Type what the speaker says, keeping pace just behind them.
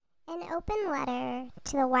An open letter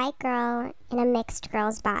to the white girl in a mixed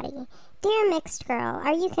girl's body. Dear mixed girl,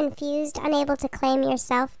 are you confused, unable to claim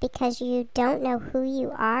yourself because you don't know who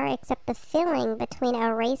you are except the feeling between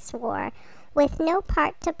a race war, with no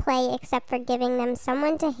part to play except for giving them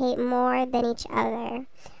someone to hate more than each other,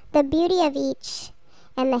 the beauty of each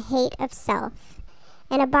and the hate of self,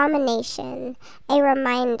 an abomination, a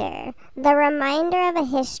reminder, the reminder of a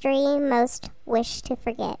history most wish to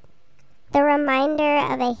forget. The reminder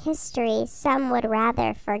of a history some would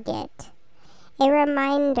rather forget. A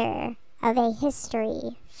reminder of a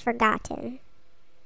history forgotten.